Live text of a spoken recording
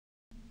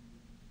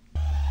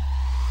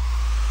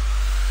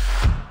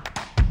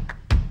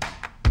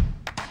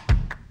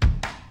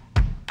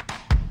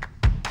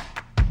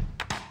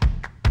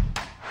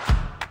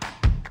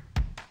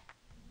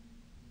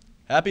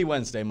Happy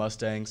Wednesday,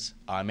 Mustangs.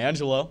 I'm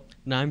Angelo.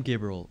 And I'm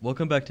Gabriel.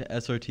 Welcome back to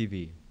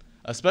Srtv.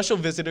 A special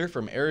visitor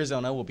from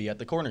Arizona will be at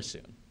the corner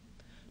soon.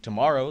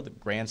 Tomorrow, the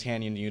Grand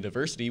Canyon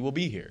University will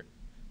be here.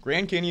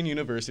 Grand Canyon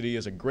University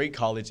is a great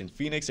college in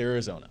Phoenix,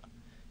 Arizona.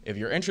 If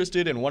you're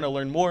interested and want to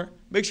learn more,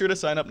 make sure to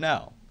sign up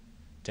now.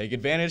 Take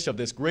advantage of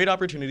this great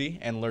opportunity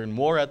and learn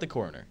more at the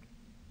corner.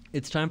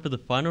 It's time for the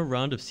final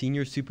round of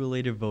senior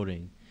superlative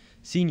voting.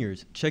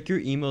 Seniors, check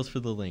your emails for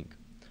the link.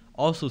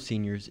 Also,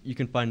 seniors, you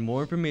can find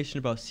more information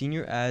about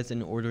senior ads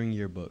and ordering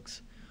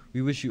yearbooks.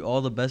 We wish you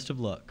all the best of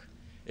luck.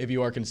 If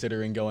you are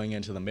considering going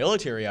into the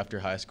military after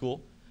high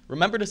school,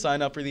 remember to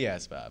sign up for the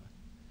ASVAB.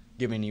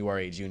 Given you are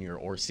a junior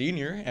or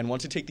senior and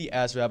want to take the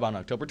ASVAB on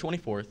October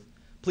 24th,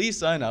 please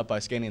sign up by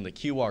scanning the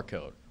QR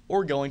code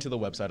or going to the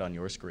website on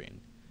your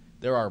screen.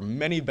 There are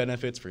many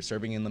benefits for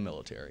serving in the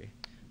military.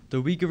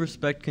 The Week of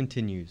Respect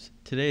continues.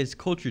 Today is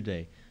Culture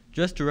Day,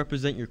 dressed to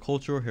represent your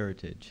cultural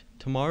heritage.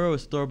 Tomorrow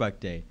is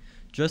Throwback Day,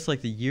 just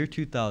like the year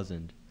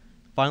 2000.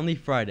 Finally,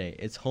 Friday,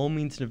 it's Home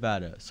Means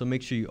Nevada, so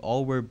make sure you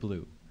all wear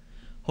blue.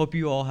 Hope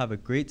you all have a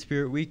great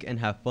Spirit Week and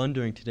have fun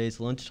during today's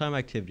lunchtime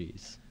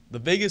activities. The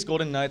Vegas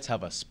Golden Knights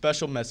have a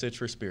special message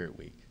for Spirit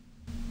Week.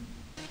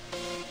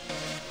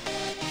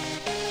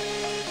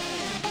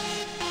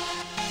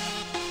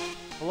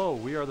 Hello,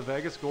 we are the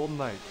Vegas Golden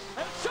Knights.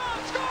 And shot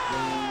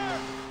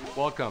score!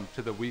 Welcome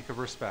to the Week of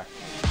Respect.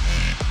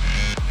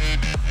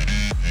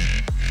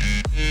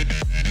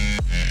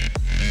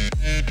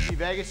 Be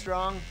Vegas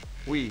strong,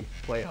 we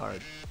play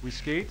hard. We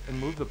skate and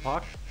move the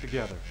puck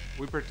together.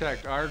 We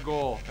protect our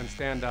goal and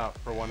stand up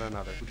for one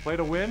another. We play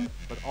to win,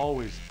 but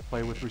always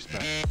play with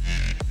respect.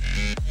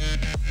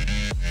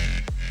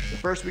 The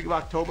first week of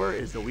October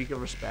is the Week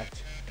of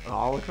Respect,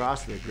 all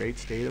across the great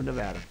state of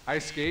Nevada. I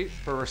skate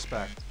for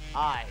respect.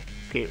 I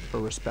skate for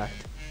respect.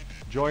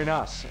 Join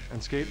us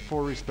and skate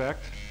for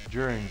respect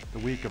during the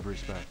Week of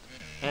Respect.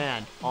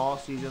 And all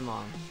season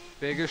long.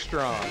 Vegas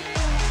strong.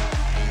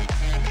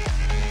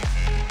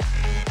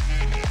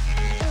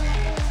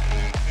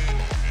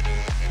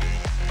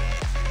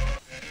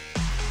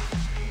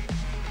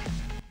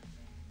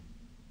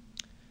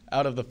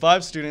 Out of the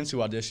 5 students who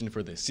auditioned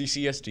for the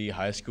CCSD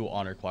High School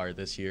Honor Choir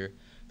this year,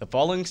 the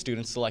following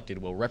students selected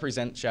will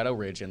represent Shadow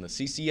Ridge in the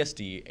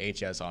CCSD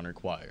HS Honor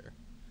Choir.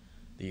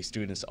 These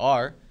students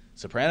are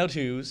Soprano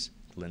 2s,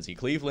 Lindsay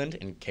Cleveland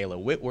and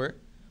Kayla Whitwer,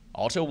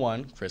 Alto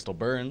 1, Crystal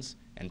Burns,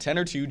 and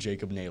Tenor 2,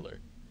 Jacob Naylor.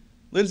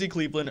 Lindsay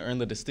Cleveland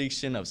earned the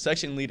distinction of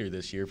section leader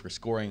this year for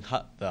scoring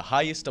the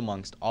highest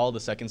amongst all the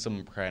second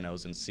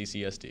sopranos in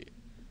CCSD.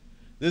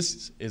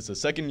 This is the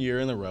second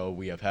year in a row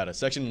we have had a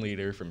section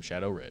leader from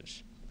Shadow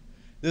Ridge.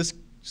 This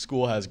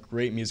school has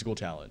great musical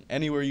talent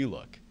anywhere you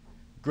look.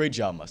 Great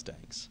job,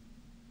 Mustangs.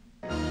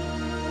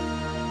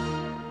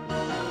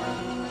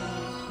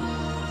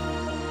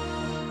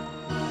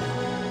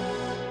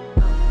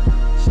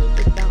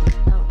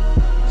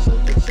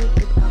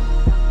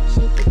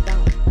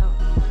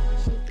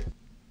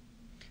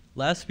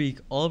 Last week,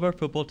 all of our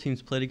football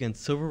teams played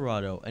against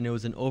Silverado, and it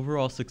was an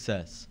overall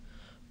success.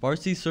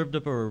 Varsity served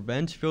up a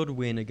revenge-filled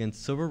win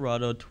against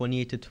Silverado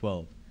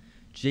 28-12.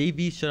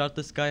 JV shut out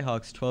the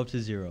Skyhawks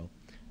 12-0,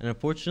 and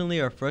unfortunately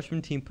our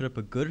freshman team put up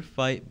a good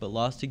fight but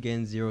lost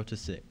again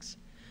 0-6.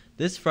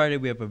 This Friday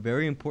we have a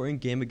very important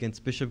game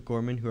against Bishop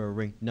Gorman, who are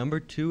ranked number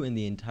 2 in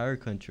the entire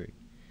country.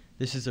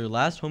 This is their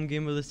last home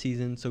game of the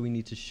season, so we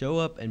need to show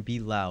up and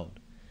be loud.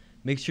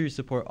 Make sure you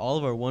support all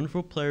of our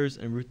wonderful players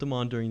and root them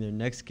on during their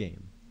next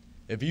game.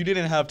 If you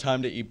didn't have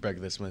time to eat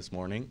breakfast this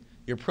morning,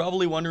 you're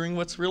probably wondering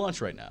what's for lunch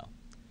right now.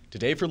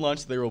 Today for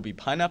lunch there will be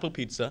pineapple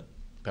pizza,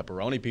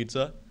 pepperoni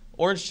pizza,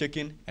 orange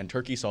chicken, and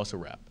turkey salsa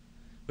wrap,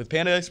 with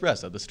Panda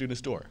Express at the student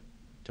store.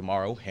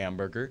 Tomorrow,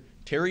 hamburger,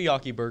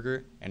 teriyaki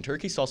burger, and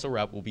turkey salsa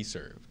wrap will be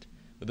served,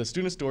 with the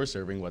student store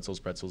serving Wetzel's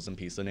Pretzels and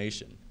Pizza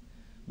Nation.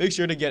 Make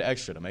sure to get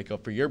extra to make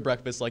up for your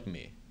breakfast like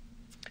me.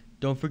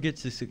 Don't forget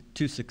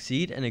to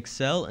succeed and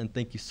excel, and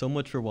thank you so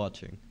much for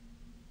watching.